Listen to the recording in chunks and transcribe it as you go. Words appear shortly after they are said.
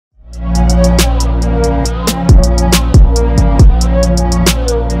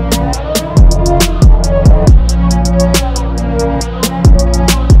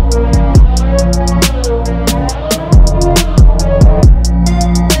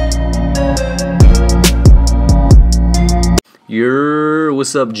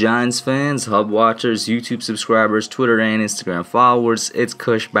What's up, Giants fans, Hub watchers, YouTube subscribers, Twitter and Instagram followers? It's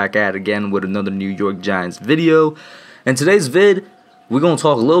Kush back at it again with another New York Giants video. In today's vid, we're going to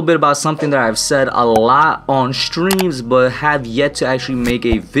talk a little bit about something that I've said a lot on streams, but have yet to actually make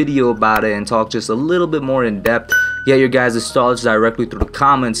a video about it and talk just a little bit more in depth. Get your guys' thoughts directly through the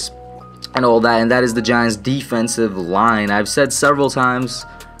comments and all that, and that is the Giants' defensive line. I've said several times,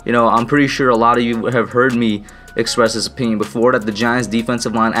 you know, I'm pretty sure a lot of you have heard me express this opinion before, that the Giants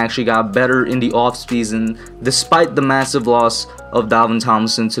defensive line actually got better in the offseason despite the massive loss of Dalvin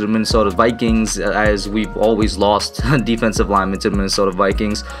Tomlinson to the Minnesota Vikings, as we've always lost defensive linemen to the Minnesota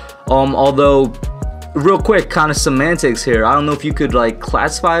Vikings. Although, real quick, kind of semantics here, I don't know if you could like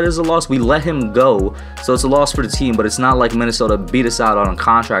classify it as a loss. We let him go, so it's a loss for the team, but it's not like Minnesota beat us out on a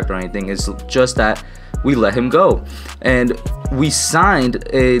contract or anything. It's just that we let him go, and we signed,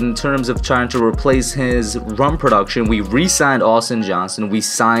 in terms of trying to replace his run production, we re-signed Austin Johnson, we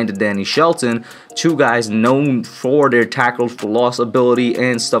signed Danny Shelton, two guys known for their tackle for loss ability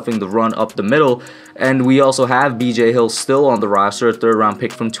and stuffing the run up the middle. And we also have BJ Hill still on the roster, a third-round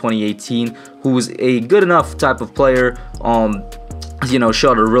pick from 2018, who was a good enough type of player. You know,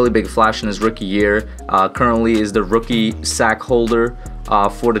 showed a really big flash in his rookie year. Currently is the rookie sack holder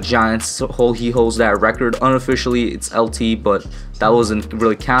for the Giants. He holds that record. Unofficially, it's LT, but that wasn't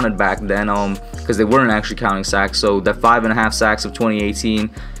really counted back then because they weren't actually counting sacks. So that 5.5 sacks of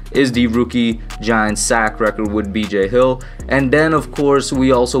 2018 is the rookie Giants sack record with BJ Hill. And then, of course,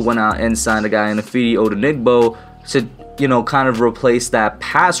 we also went out and signed a guy in Ifeadi Odenigbo to, you know, kind of replace that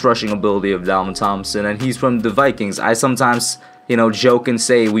pass rushing ability of Dalvin Tomlinson, and he's from the Vikings. I sometimes, you know, joke and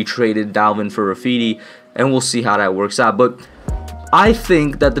say we traded Dalvin for Ifeadi, and we'll see how that works out. But I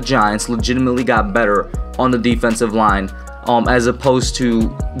think that the Giants legitimately got better on the defensive line, as opposed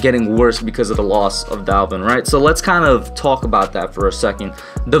to getting worse because of the loss of Dalvin, right? So let's kind of talk about that for a second.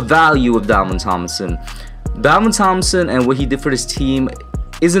 The value of Dalvin Tomlinson. Dalvin Tomlinson and what he did for this team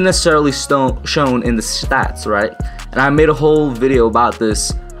isn't necessarily shown in the stats, right? And I made a whole video about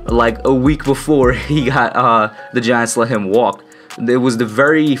this like a week before he got the Giants let him walk. It was the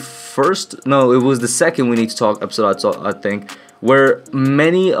very first, no, it was the second We Need to Talk episode, I think, where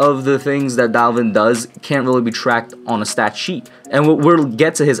many of the things that Dalvin does can't really be tracked on a stat sheet. And we'll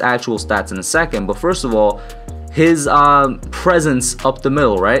get to his actual stats in a second. But first of all, his presence up the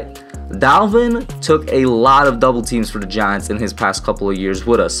middle, right? Dalvin took a lot of double teams for the Giants in his past couple of years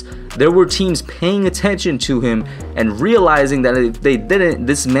with us. There were teams paying attention to him and realizing that if they didn't,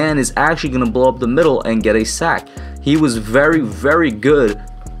 this man is actually going to blow up the middle and get a sack. He was very, very good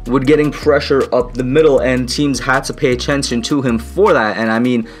with getting pressure up the middle, and teams had to pay attention to him for that. And I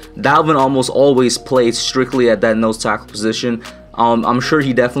mean, Dalvin almost always played strictly at that nose tackle position. I'm sure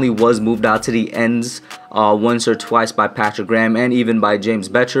he definitely was moved out to the ends once or twice by Patrick Graham and even by James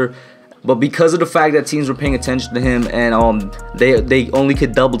Bettcher. But because of the fact that teams were paying attention to him, and they only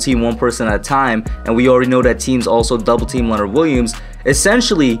could double team one person at a time, and we already know that teams also double team Leonard Williams,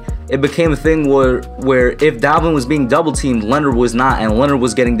 essentially it became a thing where if Dalvin was being double teamed, Leonard was not, and Leonard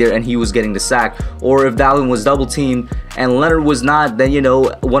was getting there and he was getting the sack. Or if Dalvin was double teamed and Leonard was not, then, you know,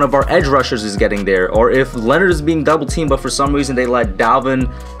 one of our edge rushers is getting there. Or if Leonard is being double teamed but for some reason they let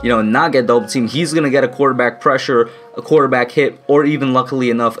Dalvin, you know, not get double teamed, he's gonna get a quarterback pressure, a quarterback hit, or even luckily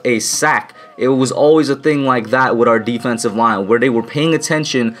enough a sack. It was always a thing like that with our defensive line, where they were paying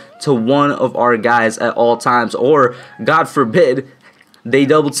attention to one of our guys at all times. Or God forbid they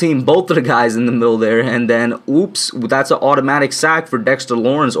double team both of the guys in the middle there, and then oops, that's an automatic sack for Dexter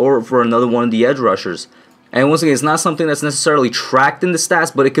Lawrence or for another one of the edge rushers. And once again, it's not something that's necessarily tracked in the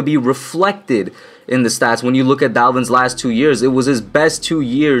stats, but it could be reflected in the stats. When you look at Dalvin's last 2 years, it was his best 2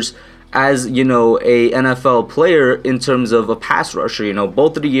 years as, you know, a NFL player in terms of a pass rusher. You know,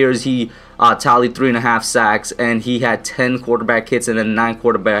 both of the years he tallied 3.5 sacks, and he had 10 quarterback hits and then 9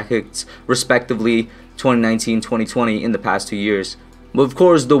 quarterback hits respectively, 2019, 2020, in the past 2 years. But of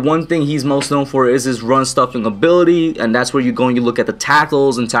course, the one thing he's most known for is his run stuffing ability, and that's where you go and you look at the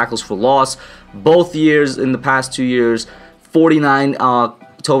tackles and tackles for loss. Both years, in the past 2 years, 49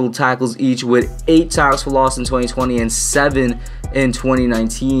 total tackles each, with 8 tackles for loss in 2020 and 7 in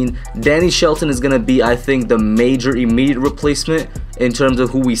 2019. Danny Shelton is going to be, I think, the major immediate replacement in terms of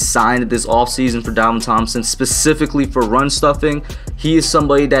who we signed this offseason for Dalvin Tomlinson, specifically for run stuffing. He is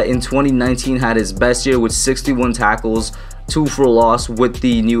somebody that in 2019 had his best year with 61 tackles, 2 for loss with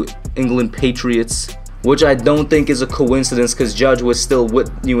the New England Patriots, which I don't think is a coincidence because Judge was still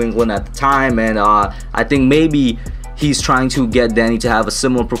with New England at the time, and I think maybe he's trying to get Danny to have a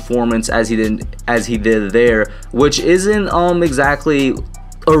similar performance as he did there, which isn't exactly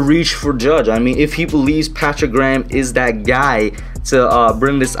a reach for Judge. I mean, if he believes Patrick Graham is that guy to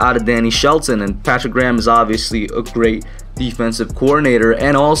bring this out of Danny Shelton, and Patrick Graham is obviously a great defensive coordinator,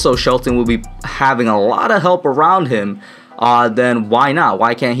 and also Shelton will be having a lot of help around him, then why not?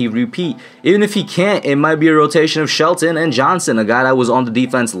 Why can't he repeat? Even if he can't, it might be a rotation of Shelton and Johnson, a guy that was on the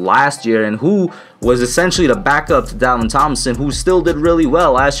defense last year and who was essentially the backup to Dalvin Tomlinson, who still did really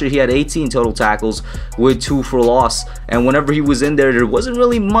well. Last year he had 18 total tackles with 2 for loss, and whenever he was in there wasn't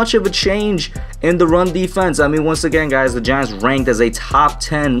really much of a change in the run defense. I mean, once again, guys, the Giants ranked as a top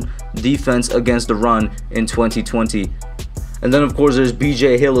 10 defense against the run in 2020. And then, of course, there's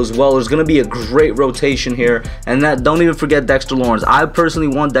BJ Hill as well. There's going to be a great rotation here. And that, don't even forget Dexter Lawrence. I personally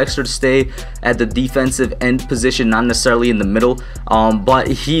want Dexter to stay at the defensive end position, not necessarily in the middle. But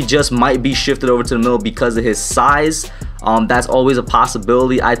he just might be shifted over to the middle because of his size. That's always a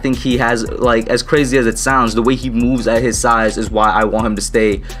possibility. I think he has, like, as crazy as it sounds, the way he moves at his size is why I want him to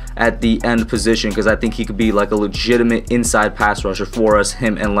stay at the end position, because I think he could be like a legitimate inside pass rusher for us,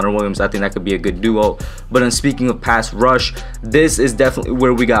 him and Leonard Williams. I think that could be a good duo. But then speaking of pass rush, this is definitely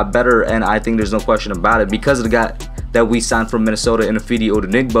where we got better, and I think there's no question about it, because of the guy that we signed from Minnesota, Inafidi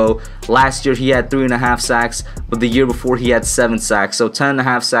Odenigbo. Last year he had 3.5 sacks, but the year before he had 7 sacks. So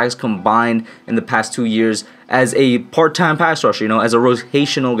 10.5 sacks combined in the past 2 years as a part-time pass rusher, you know, as a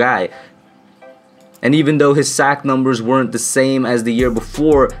rotational guy. And even though his sack numbers weren't the same as the year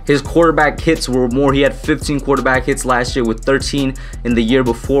before, his quarterback hits were more. He had 15 quarterback hits last year with 13 in the year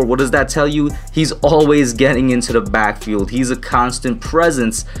before. What does that tell you? He's always getting into the backfield. He's a constant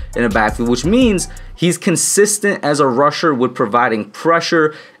presence in the backfield, which means he's consistent as a rusher with providing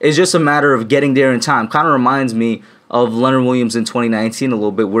pressure. It's just a matter of getting there in time. Kind of reminds me of Leonard Williams in 2019 a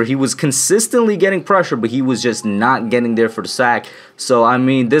little bit, where he was consistently getting pressure, but he was just not getting there for the sack. So, I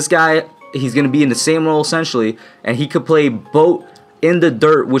mean, this guy, he's going to be in the same role essentially, and he could play both in the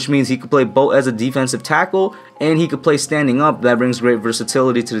dirt, which means he could play both as a defensive tackle and he could play standing up. That brings great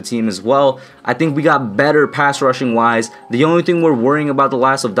versatility to the team as well. I think we got better pass rushing wise. The only thing we're worrying about the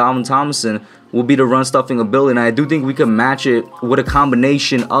loss of Dalvin Tomlinson will be the run stuffing ability, and I do think we can match it with a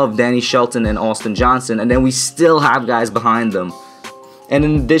combination of Danny Shelton and Austin Johnson, and then we still have guys behind them. And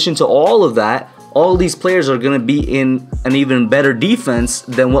in addition to all of that, all these players are going to be in an even better defense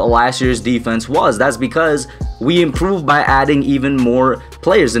than what last year's defense was. That's because we improved by adding even more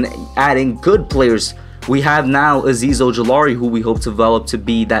players and adding good players. We have now Azeez Ojulari, who we hope to develop to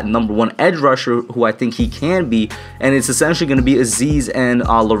be that #1 edge rusher, who I think he can be. And it's essentially going to be Azeez and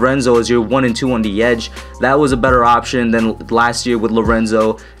Lorenzo as your 1 and 2 on the edge. That was a better option than last year with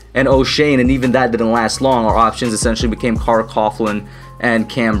Lorenzo and O'Shane, and even that didn't last long. Our options essentially became Carr Coughlin and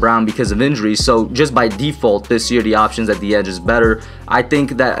Cam Brown because of injuries. So just by default this year, the options at the edge is better. I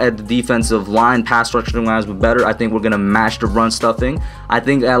think that at the defensive line, pass rushing lines were better. I think we're going to match the run stuffing. I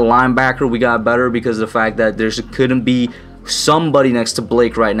think at linebacker we got better because of the fact that there couldn't be somebody next to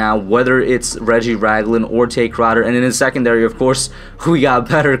Blake right now, whether it's Reggie Ragland or Tay Crowder. And in the secondary, of course, we got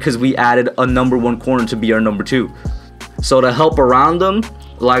better because we added a #1 corner to be our #2. So to help around them,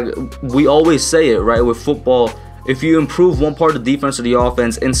 like we always say it, right, with football, if you improve one part of the defense or the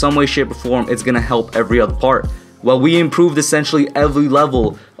offense in some way, shape, or form, it's going to help every other part. Well, we improved essentially every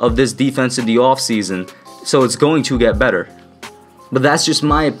level of this defense in the offseason, so it's going to get better. But that's just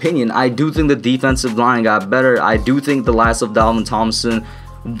my opinion. I do think the defensive line got better. I do think the loss of Dalvin Tomlinson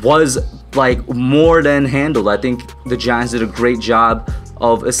was like more than handled. I think the Giants did a great job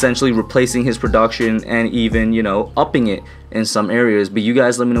of essentially replacing his production and even, you know, upping it in some areas. But you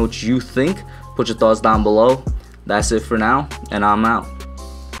guys let me know what you think. Put your thoughts down below. That's it for now, and I'm out.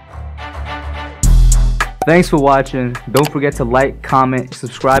 Thanks for watching. Don't forget to like, comment,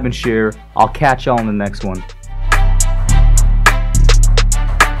 subscribe, and share. I'll catch y'all in the next one.